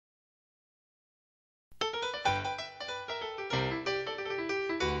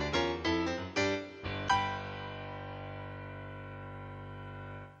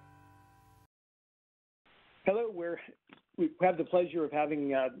Hello, we have the pleasure of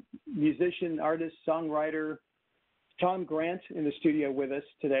having musician, artist, songwriter Tom Grant in the studio with us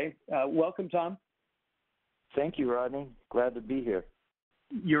today. Welcome, Tom. Thank you, Rodney. Glad to be here.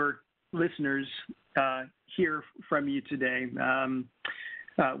 Your listeners hear from you today.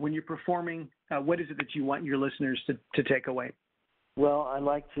 When you're performing, what is it that you want your listeners to take away? Well, I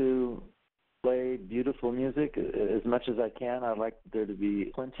like to play beautiful music as much as I can. I like there to be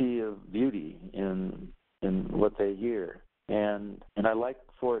plenty of beauty in what they hear, and I like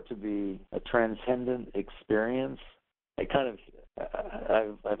for it to be a transcendent experience.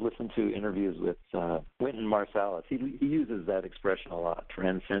 I've listened to interviews with Wynton Marsalis. He uses that expression a lot,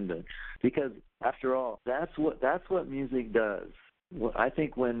 transcendent, because after all, that's what music does. I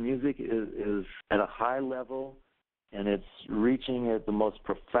think when music is at a high level and it's reaching at the most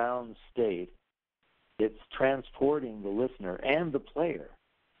profound state, it's transporting the listener and the player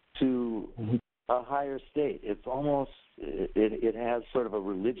to a higher state. It's almost, it has sort of a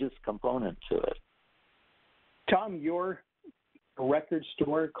religious component to it. Tom, your record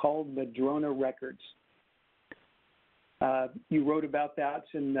store called Madrona Records. You wrote about that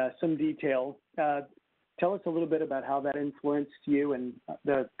in some detail. Tell us a little bit about how that influenced you and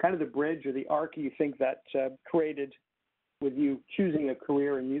the kind of the bridge or the arc you think that created with you choosing a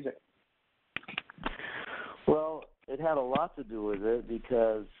career in music. Well, it had a lot to do with it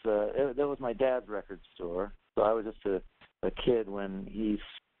because that was my dad's record store. So I was just a kid when he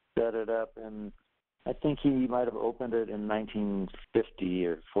set it up, and I think he might have opened it in 1950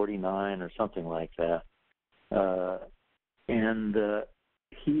 or 49 or something like that. And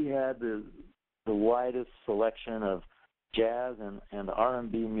he had the widest selection of jazz and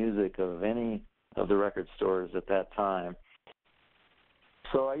R&B music of any of the record stores at that time.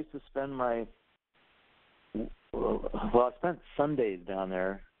 So I used to spend I spent Sundays down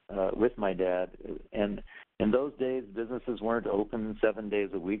there with my dad, and in those days businesses weren't open 7 days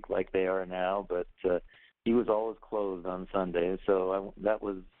a week like they are now, but he was always closed on Sundays, so that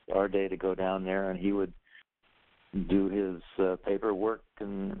was our day to go down there, and he would do his paperwork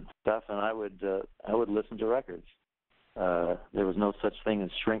and stuff, and I would listen to records. There was no such thing as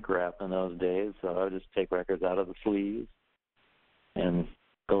shrink wrap in those days, so I would just take records out of the sleeves and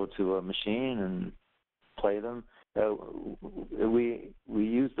go to a machine and play them. We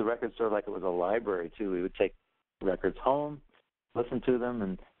used the record store like it was a library too. We would take records home, listen to them,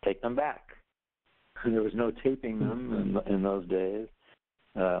 and take them back. There was no taping them in those days.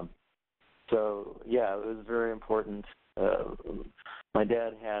 So yeah, it was very important. My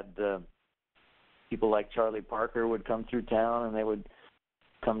dad had people like Charlie Parker would come through town, and they would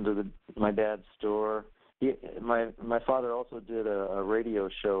come to my dad's store. My father also did a radio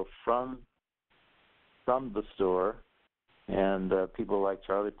show from the store, and people like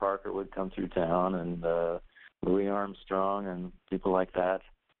Charlie Parker would come through town, and Louis Armstrong and people like that,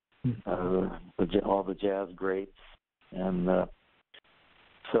 all the jazz greats, and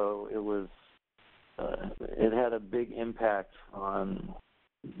so it was. It had a big impact on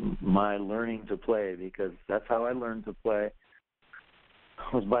my learning to play, because that's how I learned to play,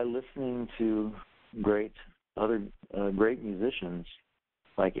 was by listening to great musicians.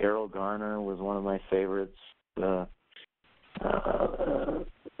 Like Errol Garner was one of my favorites.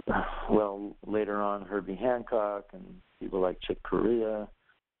 Well, later on, Herbie Hancock and people like Chick Corea,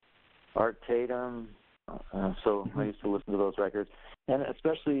 Art Tatum. So I used to listen to those records. And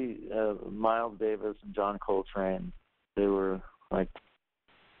especially Miles Davis and John Coltrane. They were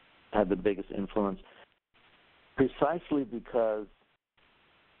had the biggest influence, precisely because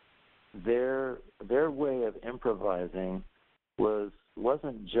their way of improvising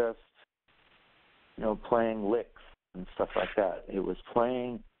wasn't just playing licks and stuff like that. It was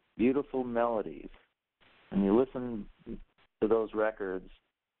playing beautiful melodies. And you listen to those records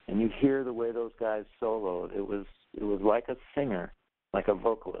and you hear the way those guys soloed. It was like a singer, like a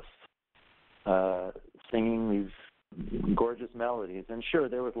vocalist, singing these gorgeous melodies. And sure,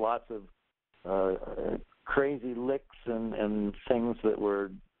 there was lots of crazy licks and things that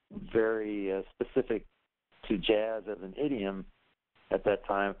were very specific to jazz as an idiom at that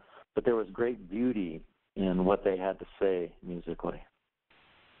time, but there was great beauty in what they had to say musically.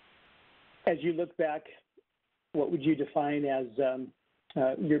 As you look back, what would you define as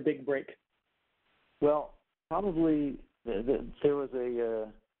your big break? Well, probably there was a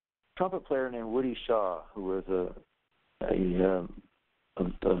trumpet player named Woody Shaw, who was a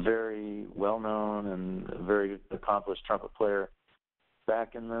very well-known and very accomplished trumpet player.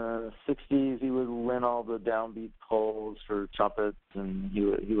 Back in the 60s, he would win all the downbeat polls for trumpets, and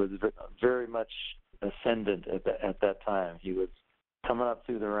he was very much ascendant at that time. He was coming up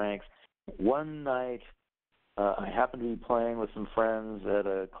through the ranks. One night, I happened to be playing with some friends at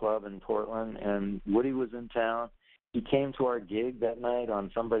a club in Portland, and Woody was in town. He came to our gig that night on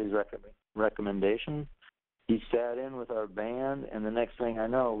somebody's recommendation. He sat in with our band, and the next thing I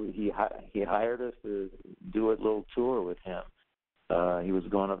know, he hired us to do a little tour with him. He was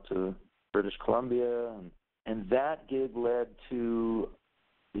going up to British Columbia, and that gig led to,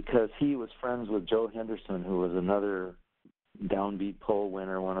 because he was friends with Joe Henderson, who was another downbeat pole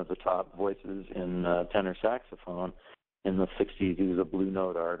winner, one of the top voices in tenor saxophone in the 60s. He was a Blue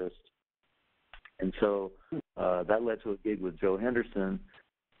Note artist. And so that led to a gig with Joe Henderson.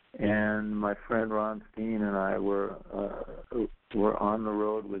 And my friend Ron Steen and I were on the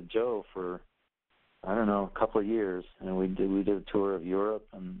road with Joe for, I don't know, a couple of years. And we did a tour of Europe,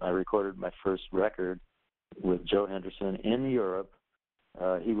 and I recorded my first record with Joe Henderson in Europe.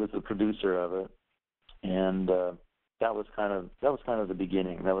 He was the producer of it. And that was kind of the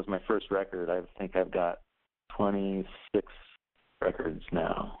beginning. That was my first record. I think I've got 26 records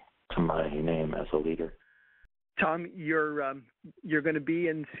now to my name as a leader. Tom, you're going to be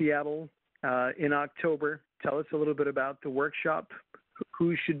in Seattle in October. Tell us a little bit about the workshop.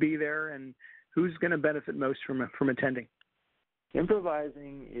 Who should be there, and who's going to benefit most from attending?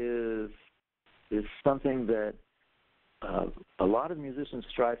 Improvising is something that a lot of musicians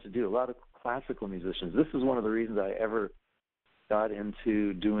strive to do. A lot of classical musicians. This is one of the reasons I ever got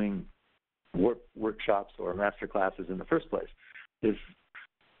into doing workshops or master classes in the first place. Is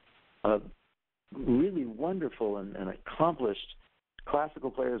really wonderful and accomplished classical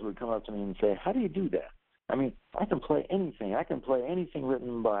players would come up to me and say, "How do you do that?" I mean, I can play anything. I can play anything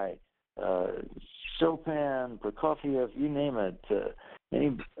written by Chopin, Prokofiev, you name it.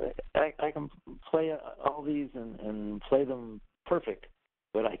 I can play all these and play them perfect,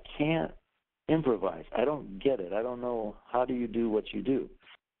 but I can't improvise. I don't get it. I don't know, how do you do what you do?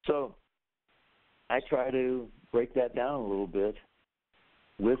 So I try to break that down a little bit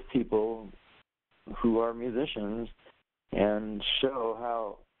with people who are musicians and show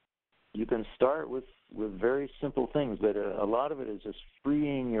how you can start with very simple things, but a lot of it is just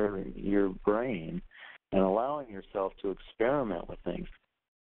freeing your brain and allowing yourself to experiment with things.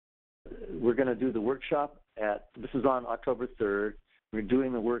 We're going to do the workshop this is on October 3rd. We're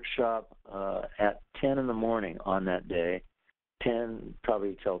doing the workshop at 10 in the morning on that day, 10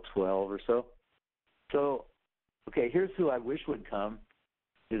 probably till 12 or so. So, okay, here's who I wish would come,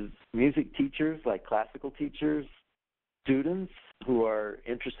 is music teachers, like classical teachers, students who are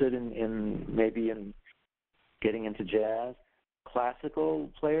interested in maybe in getting into jazz, classical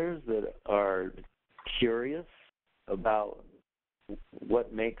players that are curious about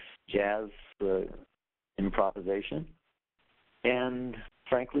what makes jazz improvisation, and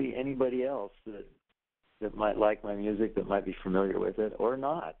frankly anybody else that might like my music, that might be familiar with it or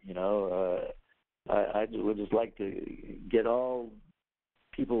not. I would just like to get all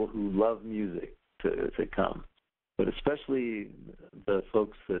people who love music to come, but especially the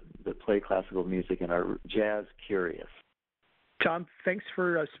folks that play classical music and are jazz curious. Tom, thanks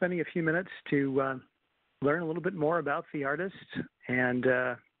for spending a few minutes to learn a little bit more about the artist and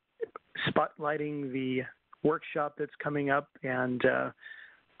spotlighting the workshop that's coming up and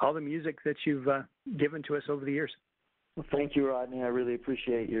all the music that you've given to us over the years. Well, thank you, Rodney. I really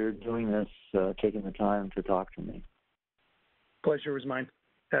appreciate your doing this, taking the time to talk to me. Pleasure was mine.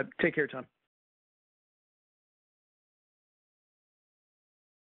 Take care, Tom.